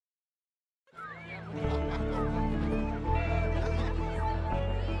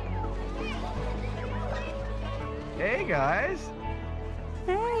Hey, guys.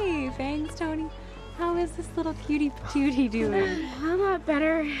 Hey, thanks, Tony. How is this little cutie patootie doing? A lot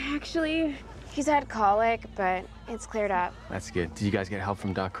better, actually. He's had colic, but it's cleared up. That's good. Did you guys get help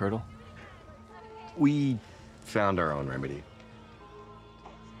from Doc Curdle? We found our own remedy.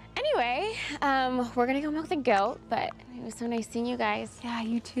 Anyway, we're gonna go milk the goat, but it was so nice seeing you guys. Yeah,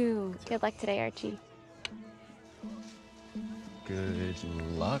 you too. Good luck today, Archie. Good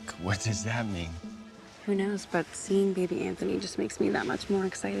luck? What does that mean? Who knows, but seeing baby Anthony just makes me that much more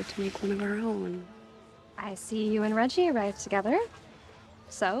excited to make one of our own. I see you and Reggie arrived together.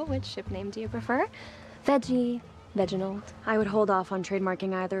 So, which ship name do you prefer? Veggie, Veginald? I would hold off on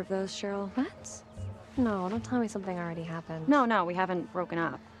trademarking either of those, Cheryl. What? No, don't tell me something already happened. No, we haven't broken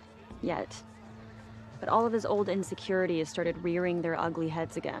up. Yet. But all of his old insecurities started rearing their ugly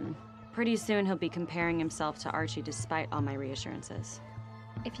heads again. Pretty soon he'll be comparing himself to Archie despite all my reassurances.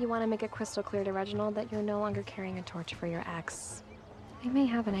 If you want to make it crystal clear to Reginald that you're no longer carrying a torch for your ex, I may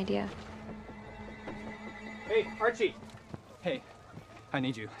have an idea. Hey, Archie! Hey, I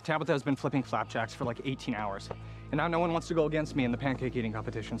need you. Tabitha has been flipping flapjacks for like 18 hours. And now no one wants to go against me in the pancake eating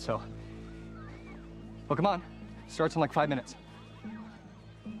competition, so... Well, come on. Starts in like 5 minutes.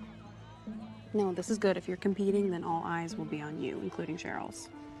 No, this is good. If you're competing, then all eyes will be on you, including Cheryl's.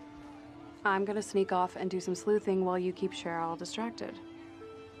 I'm gonna sneak off and do some sleuthing while you keep Cheryl distracted.